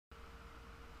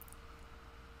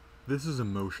This is a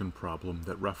motion problem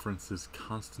that references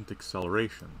constant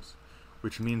accelerations,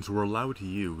 which means we're allowed to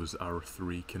use our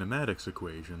three kinematics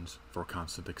equations for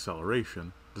constant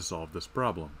acceleration to solve this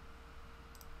problem.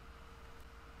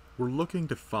 We're looking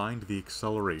to find the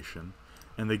acceleration,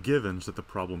 and the givens that the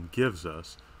problem gives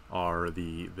us are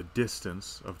the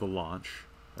distance of the launch.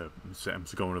 I'm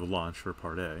going to the launch for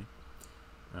part A.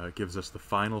 It gives us the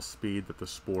final speed that the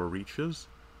spore reaches,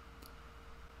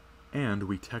 and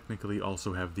we technically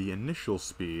also have the initial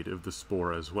speed of the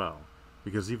spore as well,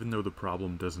 because even though the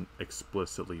problem doesn't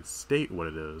explicitly state what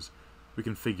it is, we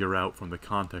can figure out from the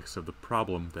context of the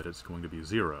problem that it's going to be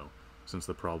 0, since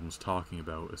the problem's talking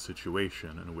about a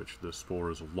situation in which the spore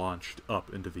is launched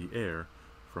up into the air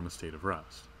from a state of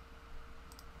rest.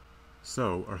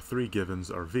 So our three givens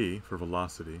are v for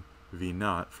velocity, v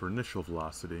naught for initial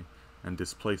velocity, and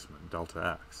displacement,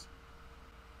 delta x.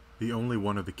 The only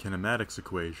one of the kinematics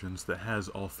equations that has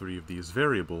all three of these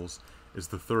variables is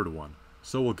the third one,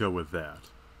 so we'll go with that.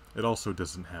 It also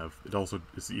is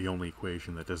the only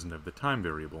equation that doesn't have the time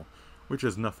variable, which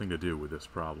has nothing to do with this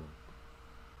problem.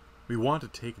 We want to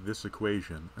take this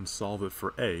equation and solve it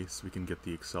for a so we can get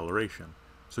the acceleration,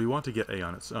 so we want to get a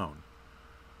on its own.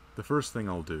 The first thing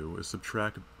I'll do is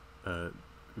subtract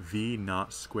v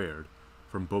naught squared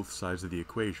from both sides of the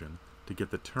equation to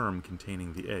get the term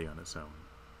containing the a on its own.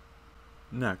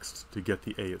 Next, to get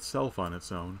the a itself on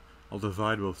its own, I'll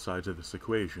divide both sides of this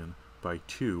equation by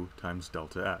 2 times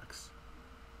delta x.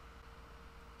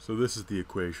 So this is the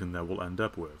equation that we'll end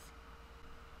up with.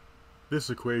 This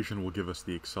equation will give us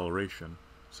the acceleration,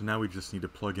 so now we just need to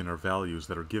plug in our values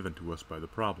that are given to us by the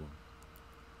problem.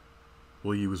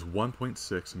 We'll use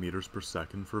 1.6 meters per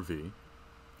second for v,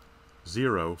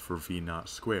 0 for v naught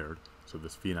squared, so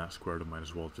this v naught squared might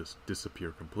as well just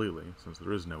disappear completely since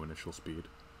there is no initial speed.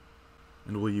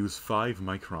 And we'll use 5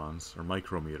 microns, or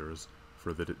micrometers,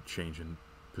 for the change in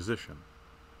position.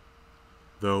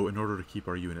 Though, in order to keep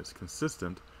our units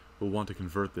consistent, we'll want to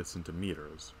convert this into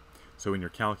meters. So in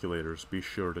your calculators, be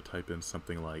sure to type in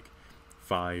something like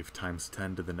 5 times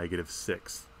 10 to the negative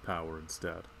 6th power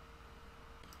instead.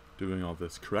 Doing all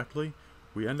this correctly,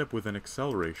 we end up with an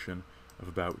acceleration of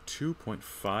about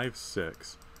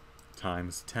 2.56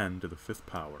 times 10 to the 5th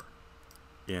power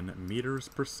in meters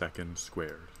per second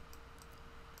squared.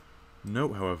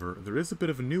 Note, however, there is a bit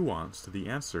of a nuance to the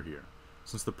answer here,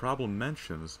 since the problem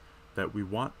mentions that we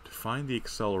want to find the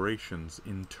accelerations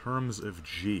in terms of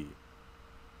g.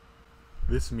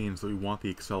 This means that we want the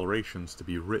accelerations to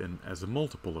be written as a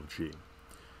multiple of g.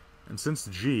 And since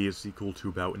g is equal to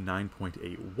about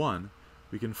 9.81,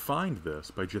 we can find this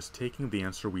by just taking the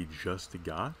answer we just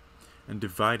got and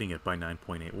dividing it by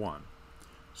 9.81.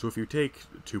 So if you take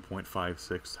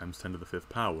 2.56 times 10 to the 5th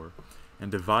power and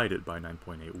divide it by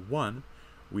 9.81,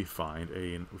 we find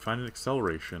an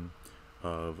acceleration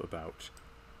of about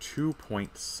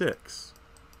 2.6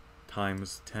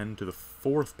 times 10 to the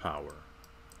 4th power.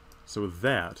 So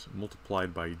that,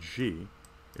 multiplied by g,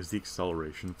 is the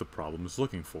acceleration that the problem is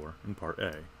looking for in part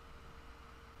A.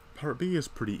 Part B is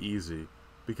pretty easy,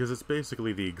 because it's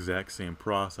basically the exact same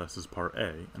process as part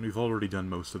A, and we've already done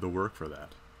most of the work for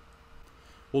that.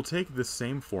 We'll take this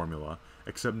same formula,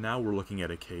 except now we're looking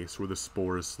at a case where the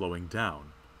spore is slowing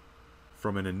down,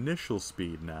 from an initial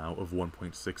speed now of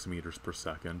 1.6 meters per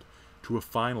second to a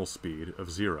final speed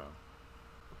of 0.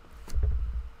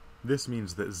 This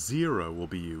means that 0 will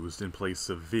be used in place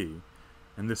of v,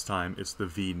 and this time it's the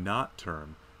v naught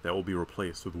term that will be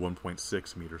replaced with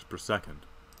 1.6 meters per second.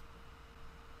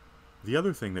 The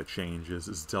other thing that changes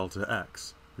is delta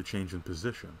x, the change in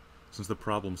position, since the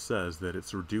problem says that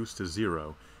it's reduced to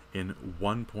 0 in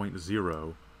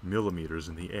 1.0 millimeters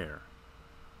in the air.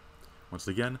 Once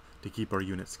again, to keep our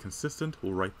units consistent,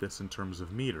 we'll write this in terms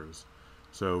of meters.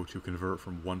 So to convert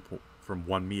from 1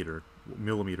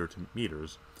 millimeter to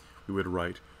meters, we would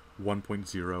write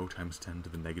 1.0 times 10 to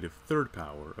the negative 3rd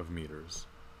power of meters.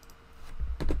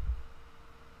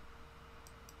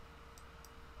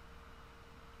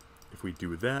 If we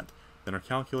do that, then our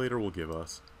calculator will give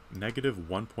us negative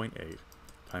 1.8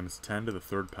 times 10 to the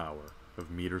 3rd power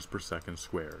of meters per second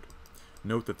squared.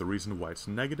 Note that the reason why it's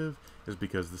negative is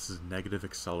because this is negative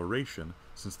acceleration,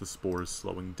 since the spore is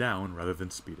slowing down rather than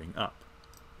speeding up.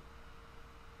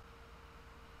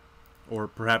 Or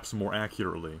perhaps more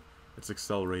accurately, it's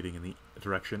accelerating in the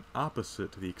direction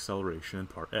opposite to the acceleration in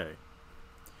part A.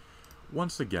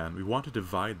 Once again, we want to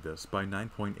divide this by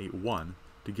 9.81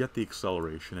 to get the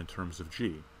acceleration in terms of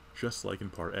g, just like in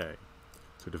part A.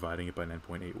 So dividing it by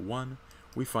 9.81,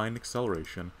 we find an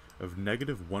acceleration of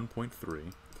negative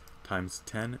 1.3 times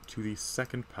 10 to the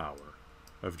 2nd power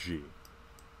of g.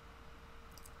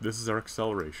 This is our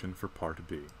acceleration for part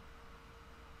B.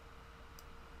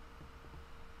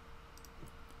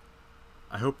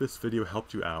 I hope this video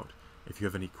helped you out. If you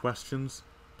have any questions,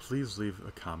 please leave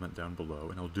a comment down below,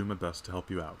 and I'll do my best to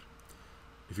help you out.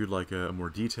 If you'd like a more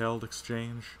detailed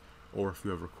exchange, or if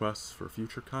you have requests for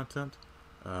future content,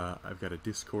 I've got a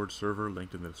Discord server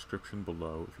linked in the description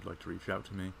below if you'd like to reach out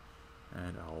to me,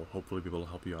 and I'll hopefully be able to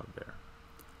help you out there.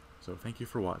 So thank you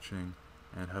for watching,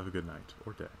 and have a good night,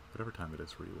 or day, whatever time it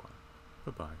is where you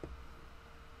are. Bye-bye.